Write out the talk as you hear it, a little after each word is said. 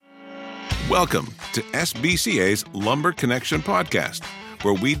Welcome to SBCA's Lumber Connection podcast,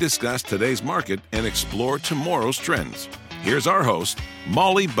 where we discuss today's market and explore tomorrow's trends. Here's our host,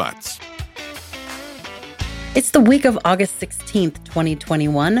 Molly Butts. It's the week of August 16th,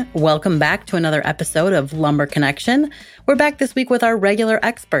 2021. Welcome back to another episode of Lumber Connection. We're back this week with our regular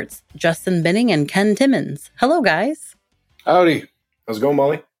experts, Justin Binning and Ken Timmons. Hello, guys. Howdy. How's it going,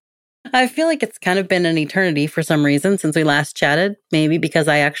 Molly? I feel like it's kind of been an eternity for some reason since we last chatted, maybe because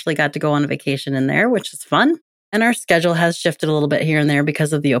I actually got to go on a vacation in there, which is fun. And our schedule has shifted a little bit here and there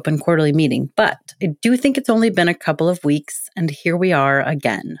because of the open quarterly meeting. But I do think it's only been a couple of weeks, and here we are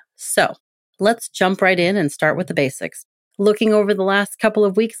again. So let's jump right in and start with the basics. Looking over the last couple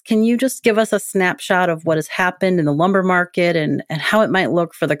of weeks, can you just give us a snapshot of what has happened in the lumber market and how it might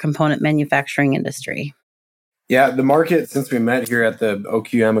look for the component manufacturing industry? Yeah, the market, since we met here at the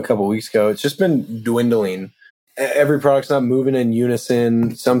OQM a couple of weeks ago, it's just been dwindling. Every product's not moving in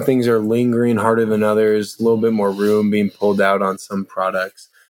unison. Some things are lingering harder than others, a little bit more room being pulled out on some products.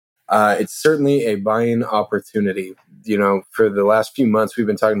 It's certainly a buying opportunity. You know, for the last few months, we've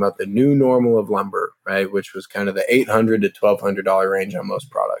been talking about the new normal of lumber, right? Which was kind of the $800 to $1,200 range on most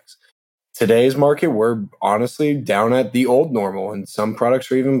products. Today's market, we're honestly down at the old normal, and some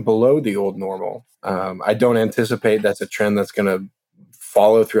products are even below the old normal. I don't anticipate that's a trend that's going to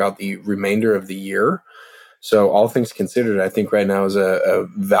follow throughout the remainder of the year. So all things considered, I think right now is a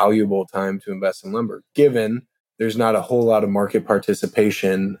valuable time to invest in lumber, given there's not a whole lot of market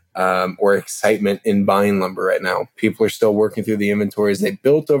participation or excitement in buying lumber right now. People are still working through the inventories they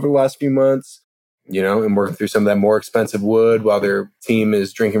built over the last few months, you know, and working through some of that more expensive wood while their team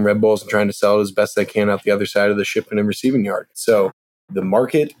is drinking Red Bulls and trying to sell it as best they can out the other side of the shipping and receiving yard. So the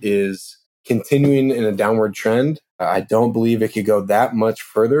market is continuing in a downward trend. I don't believe it could go that much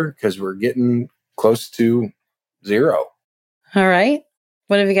further because we're getting close to zero. All right.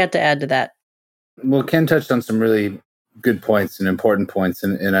 What have you got to add to that? Well, Ken touched on some really good points and important points,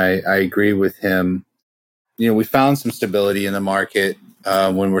 and I agree with him. You know, we found some stability in the market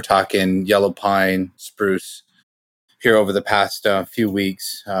when we're talking yellow pine, spruce here over the past few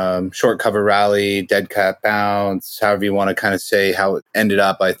weeks. Short cover rally, dead cat bounce, however you want to kind of say how it ended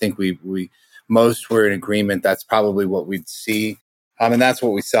up. I think we most were in agreement that's probably what we'd see, and that's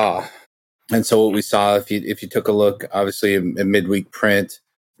what we saw. And so what we saw, if you took a look, obviously a midweek print,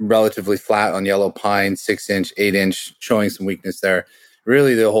 relatively flat on yellow pine, 6-inch, 8-inch, showing some weakness there.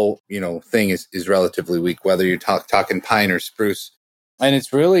 Really, the whole thing is relatively weak, whether you're talking pine or spruce. And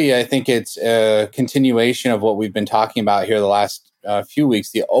it's really, I think it's a continuation of what we've been talking about here the last few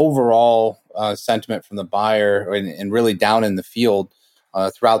weeks. The overall sentiment from the buyer and really down in the field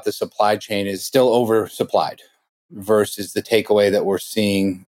throughout the supply chain is still oversupplied versus the takeaway that we're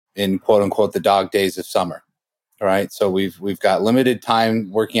seeing in quote unquote the dog days of summer. All right. So we've got limited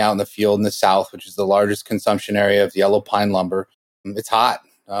time working out in the field in the South, which is the largest consumption area of yellow pine lumber. It's hot.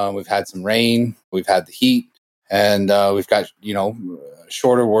 We've had some rain. We've had the heat. And we've got,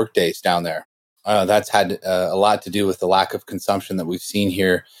 shorter work days down there. That's had a lot to do with the lack of consumption that we've seen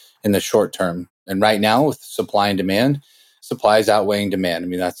here in the short term. And right now, with supply and demand, supply is outweighing demand. I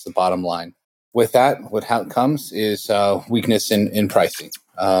mean, that's the bottom line. With that, what comes is weakness in pricing.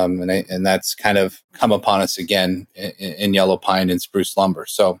 And that's kind of come upon us again in yellow pine and spruce lumber.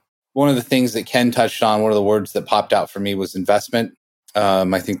 So one of the things that Ken touched on, one of the words that popped out for me was investment.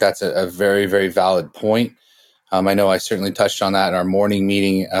 I think that's a very, very valid point. I know I certainly touched on that in our morning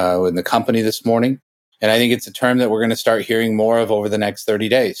meeting with the company this morning. And I think it's a term that we're going to start hearing more of over the next 30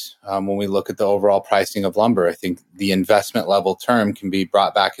 days. When we look at the overall pricing of lumber, I think the investment level term can be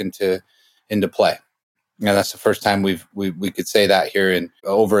brought back into play. And that's the first time we could say that here in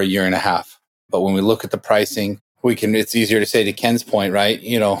over a year and a half. But when we look at the pricing, it's easier to say to Ken's point, right?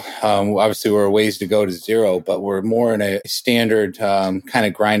 Obviously we're a ways to go to zero, but we're more in a standard kind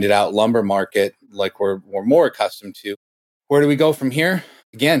of grinded out lumber market like we're more accustomed to. Where do we go from here?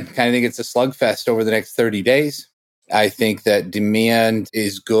 Again, kind of think it's a slugfest over the next 30 days. I think that demand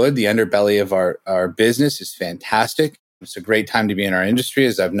is good. The underbelly of our business is fantastic. It's a great time to be in our industry,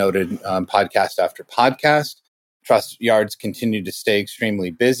 as I've noted podcast after podcast. Truss yards continue to stay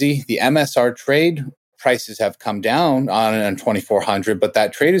extremely busy. The MSR trade prices have come down on 2,400, but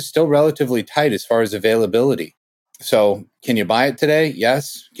that trade is still relatively tight as far as availability. So can you buy it today?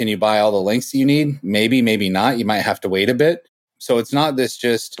 Yes. Can you buy all the lengths that you need? Maybe, maybe not. You might have to wait a bit. So it's not this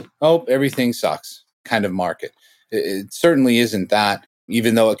just, everything sucks kind of market. It certainly isn't that,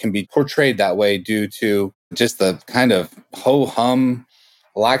 even though it can be portrayed that way due to just the kind of ho-hum,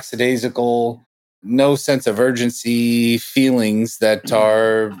 lackadaisical, no sense of urgency feelings that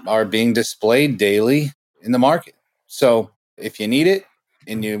are being displayed daily in the market. So if you need it,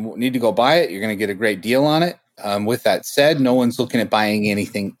 and you need to go buy it, you're going to get a great deal on it. With that said, no one's looking at buying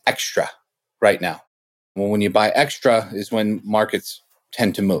anything extra right now. Well, when you buy extra is when markets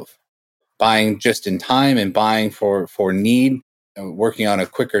tend to move. Buying just in time and buying for need, working on a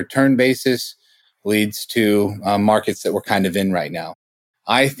quicker turn basis leads to markets that we're kind of in right now.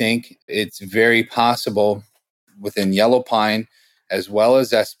 I think it's very possible within yellow pine as well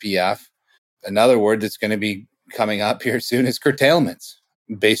as SPF. Another word that's going to be coming up here soon is curtailments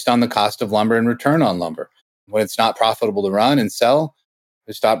based on the cost of lumber and return on lumber. When it's not profitable to run and sell,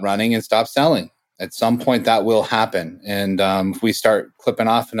 they stop running and stop selling. At some point that will happen. And if we start clipping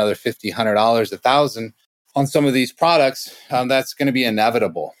off another $50, $100, $1,000 on some of these products, that's going to be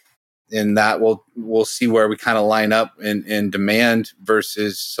inevitable. And that we'll see where we kind of line up in demand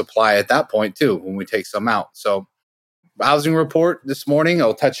versus supply at that point too, when we take some out. So housing report this morning,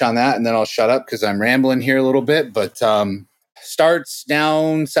 I'll touch on that and then I'll shut up because I'm rambling here a little bit. But starts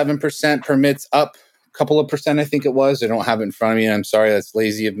down 7%, permits up a couple of percent, I think it was. I don't have it in front of me. And I'm sorry, that's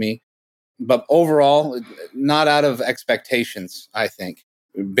lazy of me. But overall, not out of expectations, I think,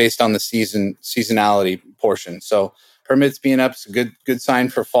 based on the seasonality portion. So permits being up is a good sign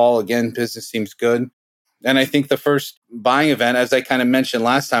for fall. Again, business seems good. And I think the first buying event, as I kind of mentioned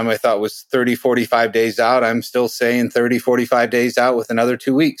last time, I thought was 30, 45 days out. I'm still saying 30, 45 days out with another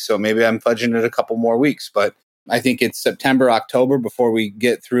 2 weeks. So maybe I'm fudging it a couple more weeks. But I think it's September, October before we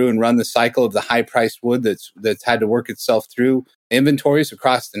get through and run the cycle of the high-priced wood that's had to work itself through inventories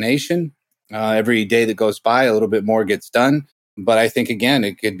across the nation. Every day that goes by, a little bit more gets done. But I think, again,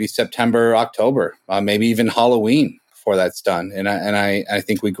 it could be September, October, maybe even Halloween before that's done. And I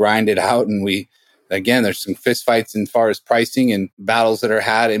think we grind it out and again, there's some fist fights as far as pricing and battles that are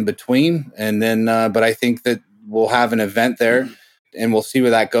had in between. And then, but I think that we'll have an event there and we'll see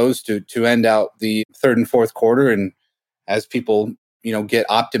where that goes to end out the third and fourth quarter. And as people, get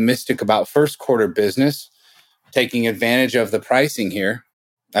optimistic about first quarter business, taking advantage of the pricing here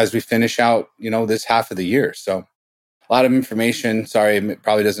as we finish out, this half of the year. So a lot of information. Sorry, it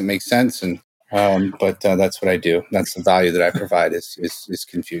probably doesn't make sense. And, but that's what I do. That's the value that I provide is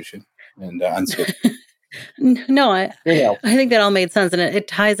confusion and uncertainty. No, I think that all made sense. And it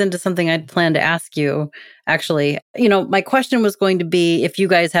ties into something I'd planned to ask you, actually. My question was going to be if you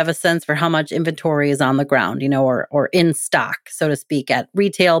guys have a sense for how much inventory is on the ground, or in stock, so to speak, at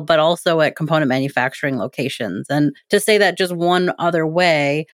retail, but also at component manufacturing locations. And to say that just one other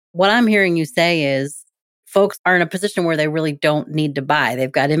way, what I'm hearing you say is folks are in a position where they really don't need to buy.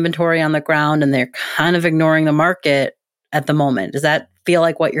 They've got inventory on the ground and they're kind of ignoring the market at the moment. Does that feel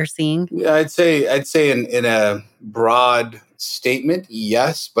like what you're seeing? Yeah, I'd say in a broad statement,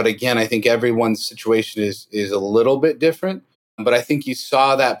 yes. But again, I think everyone's situation is a little bit different. But I think you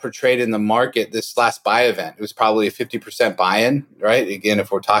saw that portrayed in the market this last buy event. It was probably a 50% buy-in, right? Again,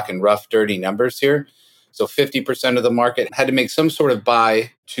 if we're talking rough, dirty numbers here. So 50% of the market had to make some sort of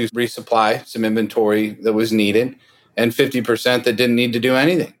buy to resupply some inventory that was needed, and 50% that didn't need to do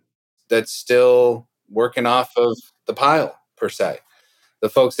anything. That's still working off of the pile, per se. The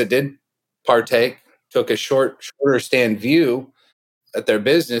folks that did partake took a shorter stand view at their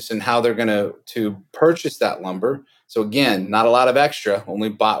business and how they're going to purchase that lumber. So again, not a lot of extra, only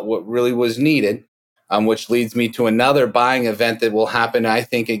bought what really was needed, which leads me to another buying event that will happen, I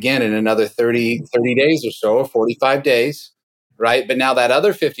think, again, in another 30 days or so, or 45 days, right? But now that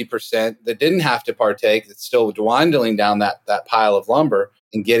other 50% that didn't have to partake, that's still dwindling down that pile of lumber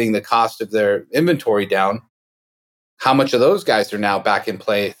and getting the cost of their inventory down. How much of those guys are now back in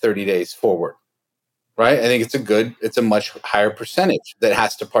play 30 days forward, right? I think it's a much higher percentage that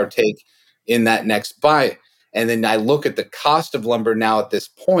has to partake in that next buy. And then I look at the cost of lumber now at this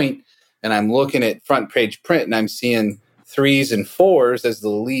point, and I'm looking at front page print and I'm seeing 3s and 4s as the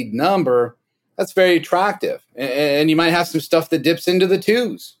lead number. That's very attractive. And you might have some stuff that dips into the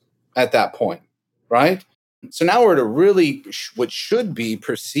 2s at that point, right? So now we're at a really, what should be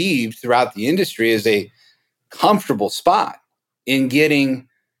perceived throughout the industry as a comfortable spot in getting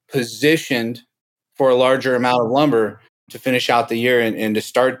positioned for a larger amount of lumber to finish out the year and to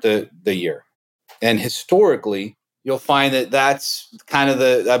start the year. And historically, you'll find that that's kind of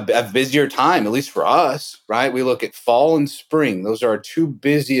a busier time, at least for us, right? We look at fall and spring. Those are our two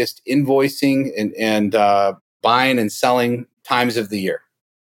busiest invoicing and buying and selling times of the year.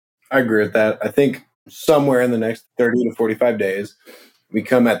 I agree with that. I think somewhere in the next 30 to 45 days, we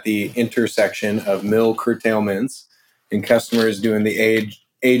come at the intersection of mill curtailments and customers doing the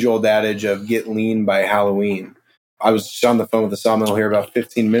age-old adage of get lean by Halloween. I was just on the phone with the sawmill here about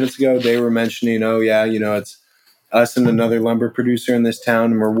 15 minutes ago. They were mentioning, it's us and another lumber producer in this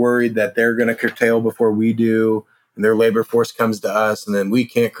town, and we're worried that they're going to curtail before we do. and their labor force comes to us, and then we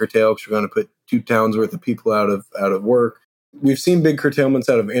can't curtail because we're going to put 2 towns worth of people out of work. We've seen big curtailments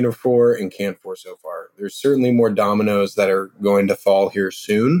out of Interfor and Canfor so far. There's certainly more dominoes that are going to fall here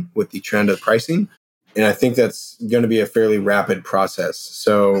soon with the trend of pricing. And I think that's going to be a fairly rapid process.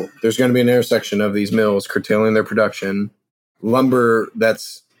 So there's going to be an intersection of these mills curtailing their production. Lumber,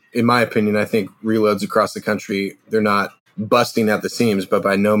 that's, in my opinion, I think reloads across the country, they're not busting at the seams, but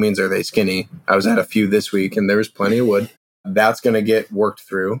by no means are they skinny. I was at a few this week and there was plenty of wood. That's going to get worked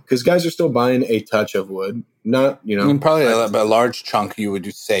through because guys are still buying a touch of wood. Not, And probably a large chunk you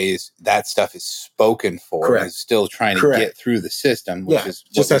would say is that stuff is spoken for. Correct. And still trying to get through the system, which is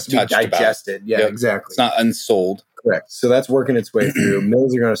just has to be digested. Yeah, exactly. It's not unsold. Correct. So that's working its way through.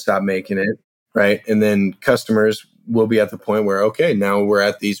 Mills are going to stop making it, right? And then customers will be at the point where, okay, now we're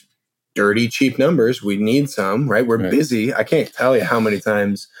at these dirty, cheap numbers. We need some, right? We're busy. I can't tell you how many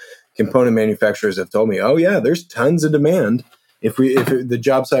times component manufacturers have told me, oh yeah, there's tons of demand. If the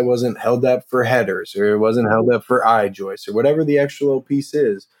job site wasn't held up for headers or it wasn't held up for eye joists or whatever the extra little piece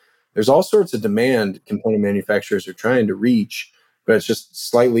is, there's all sorts of demand component manufacturers are trying to reach, but it's just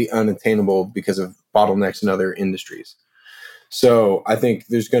slightly unattainable because of bottlenecks in other industries. So I think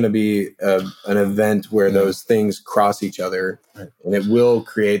there's going to be an event where those things cross each other, and it will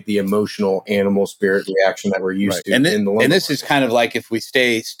create the emotional animal spirit reaction that we're used to. And in the lumber and this is kind of like if we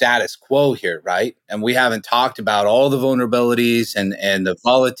stay status quo here, right? And we haven't talked about all the vulnerabilities and the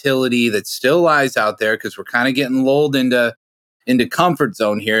volatility that still lies out there because we're kind of getting lulled into comfort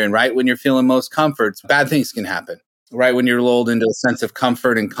zone here. And right when you're feeling most comfort, bad things can happen. Right when you're lulled into a sense of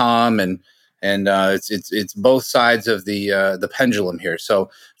comfort and calm and it's both sides of the pendulum here. So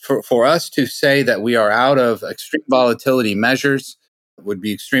for us to say that we are out of extreme volatility measures would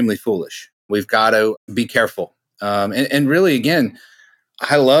be extremely foolish. We've got to be careful. And really, again,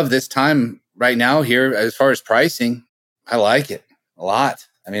 I love this time right now here as far as pricing. I like it a lot.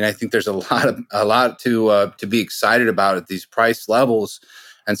 I mean, I think there's a lot to be excited about at these price levels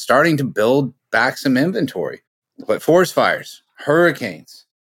and starting to build back some inventory. But forest fires, hurricanes,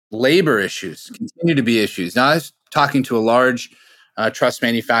 labor issues continue to be issues. Now, I was talking to a large truss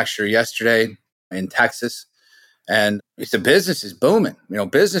manufacturer yesterday in Texas, and he said business is booming.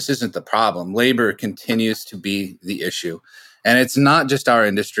 Business isn't the problem. Labor continues to be the issue. And it's not just our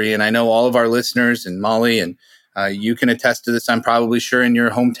industry. And I know all of our listeners and Molly, and you can attest to this, I'm probably sure in your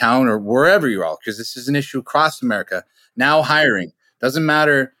hometown or wherever you are, because this is an issue across America. Now hiring. Doesn't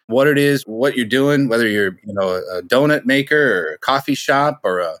matter what it is, what you're doing, whether you're a donut maker or a coffee shop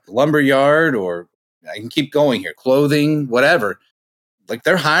or a lumber yard, or I can keep going here, clothing, whatever. Like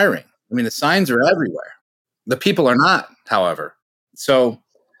they're hiring. I mean, the signs are everywhere. The people are not, however. So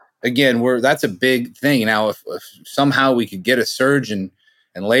again, that's a big thing. Now, if somehow we could get a surge in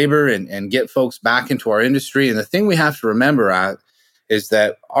labor and get folks back into our industry, and the thing we have to remember is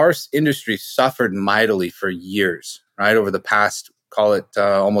that our industry suffered mightily for years, right, over the past, call it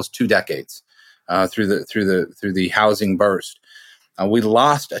almost 2 decades, through the housing burst. We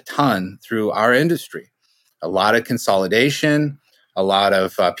lost a ton through our industry, a lot of consolidation, a lot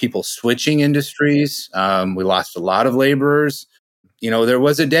of people switching industries. We lost a lot of laborers. There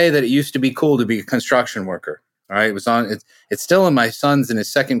was a day that it used to be cool to be a construction worker. All right, it's still in my son's in his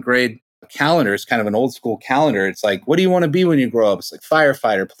 2nd grade calendar. It's kind of an old school calendar. It's like, what do you want to be when you grow up? It's like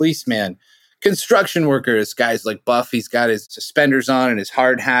firefighter, policeman, construction worker. This guy's like buff. He's got his suspenders on and his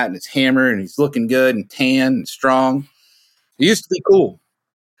hard hat and his hammer, and he's looking good and tan and strong. It used to be cool.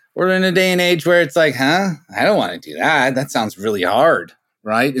 We're in a day and age where it's like, I don't want to do that. That sounds really hard,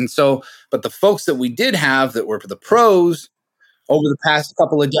 right? And so, but the folks that we did have that were the pros over the past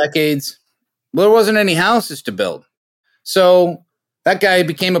couple of decades, well, there wasn't any houses to build. So that guy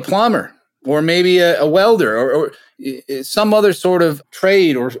became a plumber or maybe a welder or some other sort of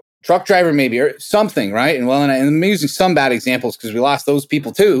trade or truck driver maybe or something, right? And I'm using some bad examples because we lost those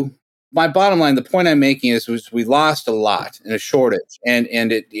people too. My bottom line, the point I'm making is we lost a lot in a shortage, and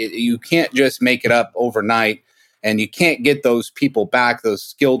you can't just make it up overnight, and you can't get those people back, those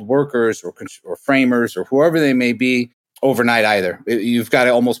skilled workers or framers or whoever they may be, overnight either. You've got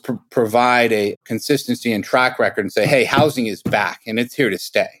to almost provide a consistency and track record and say, hey, housing is back and it's here to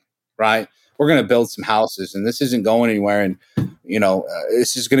stay, right? We're going to build some houses and this isn't going anywhere. And,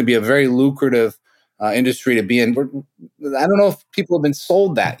 this is going to be a very lucrative industry to be in. I don't know if people have been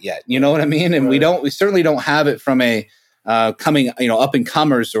sold that yet. You know what I mean? And we certainly don't have it from a coming, up and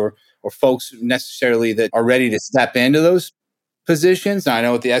comers or folks necessarily that are ready to step into those positions. Now, I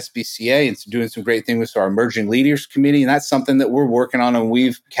know with the SBCA, it's doing some great things with our emerging leaders committee. And that's something that we're working on and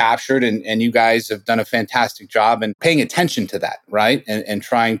we've captured. And you guys have done a fantastic job in paying attention to that, right? And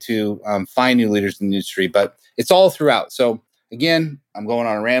trying to find new leaders in the industry. But it's all throughout. So again, I'm going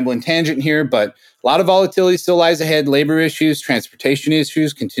on a rambling tangent here, but a lot of volatility still lies ahead. Labor issues, transportation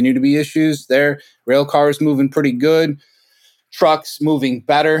issues continue to be issues there. Rail cars moving pretty good. Trucks moving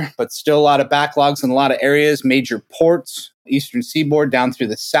better, but still a lot of backlogs in a lot of areas. Major ports, Eastern Seaboard down through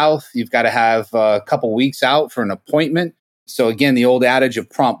the South. You've got to have a couple weeks out for an appointment. So again, the old adage of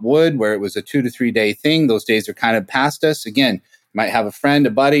prompt would, where it was a 2 to 3 day thing. Those days are kind of past us. Again, you might have a friend,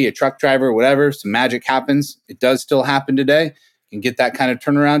 a buddy, a truck driver, whatever. Some magic happens. It does still happen today. You can get that kind of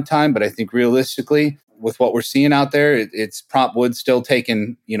turnaround time. But I think realistically, with what we're seeing out there, it's prompt wood still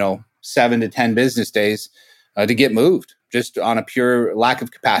taking, 7 to 10 business days to get moved, just on a pure lack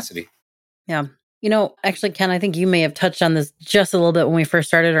of capacity. Yeah. Actually, Ken, I think you may have touched on this just a little bit when we first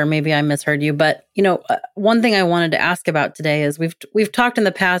started, or maybe I misheard you. But, one thing I wanted to ask about today is we've talked in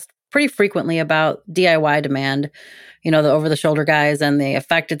the past pretty frequently about DIY demand, the over-the-shoulder guys and the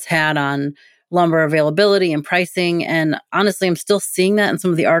effect it's had on lumber availability and pricing. And honestly, I'm still seeing that in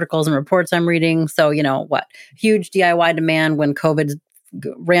some of the articles and reports I'm reading. So, huge DIY demand when COVID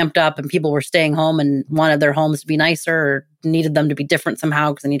ramped up and people were staying home and wanted their homes to be nicer or needed them to be different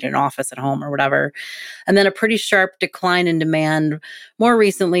somehow because they needed an office at home or whatever. And then a pretty sharp decline in demand more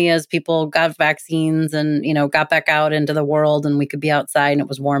recently as people got vaccines and, got back out into the world and we could be outside and it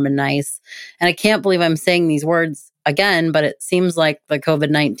was warm and nice. And I can't believe I'm saying these words again, but it seems like the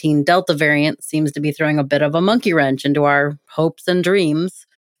COVID-19 Delta variant seems to be throwing a bit of a monkey wrench into our hopes and dreams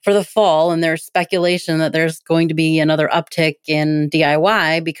for the fall. And there's speculation that there's going to be another uptick in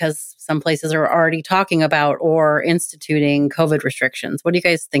DIY because some places are already talking about or instituting COVID restrictions. What do you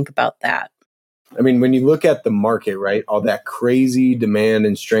guys think about that? I mean, when you look at the market, right, all that crazy demand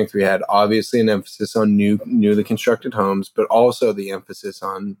and strength we had, obviously an emphasis on newly constructed homes, but also the emphasis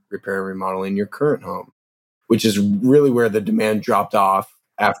on repair and remodeling your current home, which is really where the demand dropped off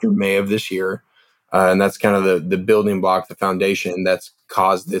after May of this year. And that's kind of the building block, the foundation that's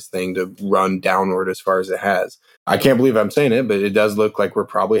caused this thing to run downward as far as it has. I can't believe I'm saying it, but it does look like we're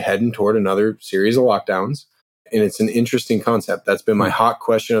probably heading toward another series of lockdowns. And it's an interesting concept. That's been my hot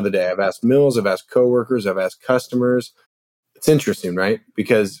question of the day. I've asked mills, I've asked coworkers, I've asked customers. It's interesting, right?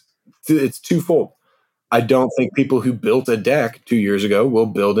 Because it's twofold. I don't think people who built a deck 2 years ago will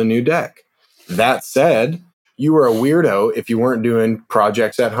build a new deck. That said, you were a weirdo if you weren't doing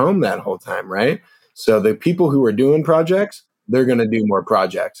projects at home that whole time, right? So the people who are doing projects, they're going to do more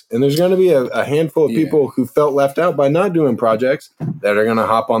projects. And there's going to be a handful of people who felt left out by not doing projects that are going to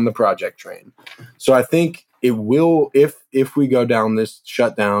hop on the project train. So I think it will, if we go down this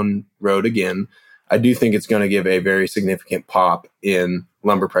shutdown road again, I do think it's going to give a very significant pop in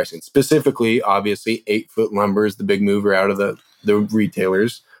lumber pricing. Specifically, obviously, 8-foot lumber is the big mover out of the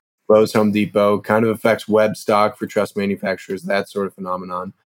retailers. Lowe's, Home Depot, kind of affects web stock for truss manufacturers, that sort of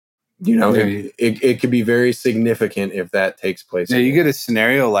phenomenon. It could be very significant if that takes place. Yeah, you get a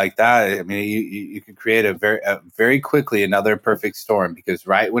scenario like that. I mean, you could create very quickly another perfect storm because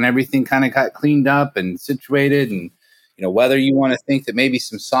right when everything kind of got cleaned up and situated, and whether you want to think that maybe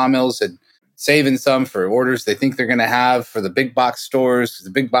some sawmills had saving some for orders they think they're going to have for the big box stores, because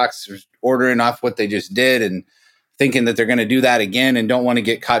the big box are ordering off what they just did and thinking that they're going to do that again and don't want to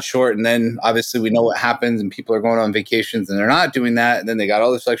get caught short. And then obviously we know what happens and people are going on vacations and they're not doing that. And then they got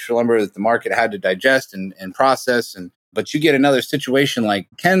all this extra lumber that the market had to digest and process. But you get another situation like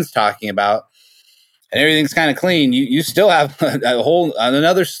Ken's talking about and everything's kind of clean. You still have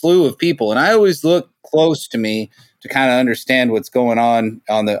another slew of people. And I always look close to me to kind of understand what's going on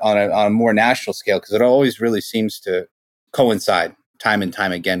a more national scale, because it always really seems to coincide time and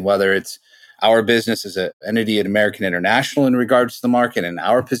time again, whether it's our business as an entity at American International in regards to the market and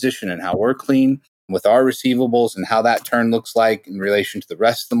our position and how we're clean with our receivables and how that turn looks like in relation to the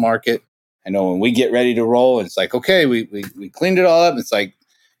rest of the market. I know when we get ready to roll, it's like, okay, we cleaned it all up. It's like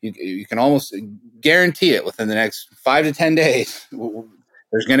you can almost guarantee it within the next 5 to 10 days.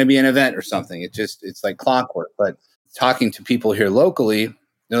 There's going to be an event or something. It's like clockwork. But talking to people here locally,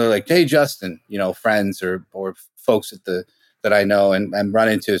 they're like, hey, Justin, friends or folks that I know and run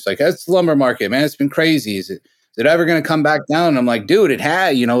into, it's like, that's the lumber market, man. It's been crazy. Is it ever going to come back down? And I'm like, dude,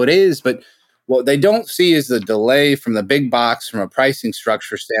 it is. But what they don't see is the delay from the big box from a pricing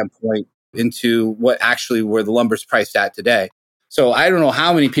structure standpoint into where the lumber's priced at today. So I don't know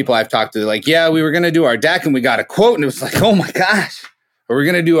how many people I've talked to, like, yeah, we were going to do our deck and we got a quote and it was like, oh my gosh, or we're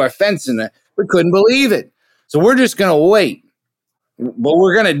going to do our fence and we couldn't believe it. So we're just going to wait. But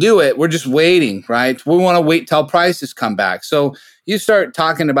we're going to do it. We're just waiting, right? We want to wait till prices come back. So you start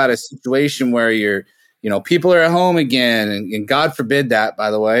talking about a situation where people are at home again, and God forbid that, by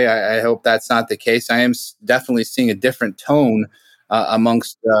the way. I hope that's not the case. I am definitely seeing a different tone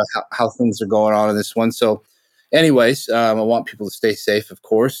amongst how things are going on in this one. So anyways, I want people to stay safe, of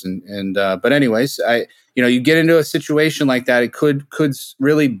course. But anyways, you get into a situation like that, it could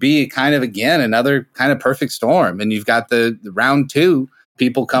really be kind of, again, another kind of perfect storm. And you've got the round two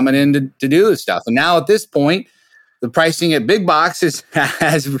people coming in to do this stuff. And now at this point, the pricing at big boxes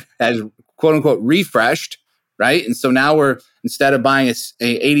has quote unquote refreshed, right? And so now we're, instead of buying a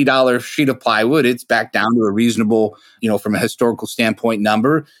 $80 sheet of plywood, it's back down to a reasonable, from a historical standpoint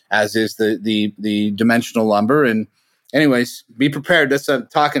number, as is the dimensional lumber. And anyways, be prepared. That's what I'm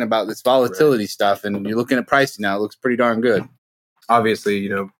talking about, this volatility stuff. And you're looking at pricing now, it looks pretty darn good. Obviously,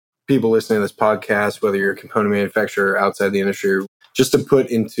 people listening to this podcast, whether you're a component manufacturer or outside the industry, just to put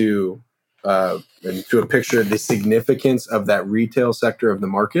into a picture the significance of that retail sector of the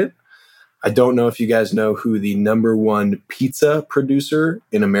market. I don't know if you guys know who the number one pizza producer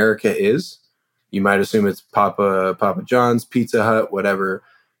in America is. You might assume it's Papa John's, Pizza Hut, whatever.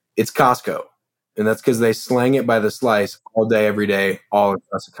 It's Costco. And that's because they slang it by the slice all day, every day, all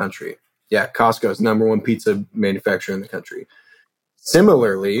across the country. Yeah, Costco is number one pizza manufacturer in the country.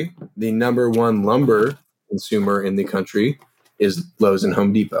 Similarly, the number one lumber consumer in the country is Lowe's and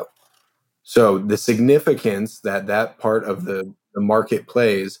Home Depot. So the significance that part of the market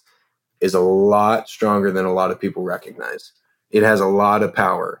plays is a lot stronger than a lot of people recognize. It has a lot of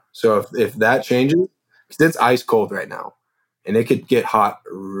power. So if that changes, because it's ice cold right now, and it could get hot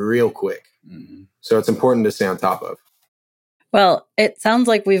real quick. Mm-hmm. So it's important to stay on top of. Well, it sounds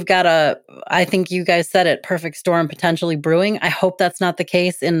like we've got I think you guys said it, perfect storm potentially brewing. I hope that's not the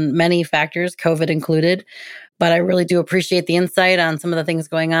case in many factors, COVID included. But I really do appreciate the insight on some of the things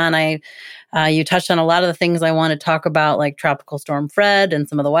going on. You touched on a lot of the things I want to talk about, like Tropical Storm Fred and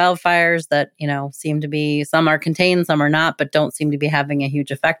some of the wildfires that, seem to be, some are contained, some are not, but don't seem to be having a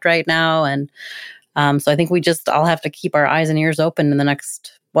huge effect right now. And so I think we just all have to keep our eyes and ears open in the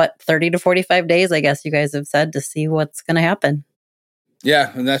next, 30 to 45 days, I guess you guys have said, to see what's going to happen.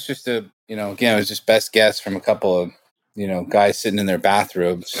 Yeah. And that's just again, it was just best guess from a couple of, guys sitting in their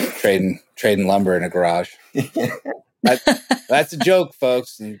bathrooms trading lumber in a garage. That's a joke,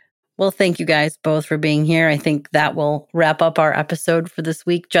 folks. Well, thank you guys both for being here. I think that will wrap up our episode for this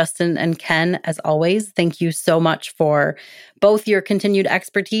week. Justin and Ken, as always, thank you so much for both your continued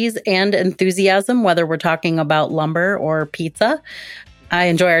expertise and enthusiasm, whether we're talking about lumber or pizza. I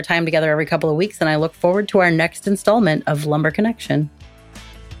enjoy our time together every couple of weeks, and I look forward to our next installment of Lumber Connection.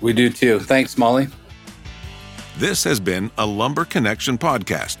 We do too. Thanks, Molly. This has been a Lumber Connection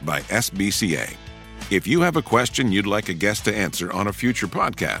podcast by SBCA. If you have a question you'd like a guest to answer on a future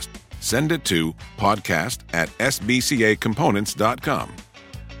podcast, send it to podcast@sbcacomponents.com.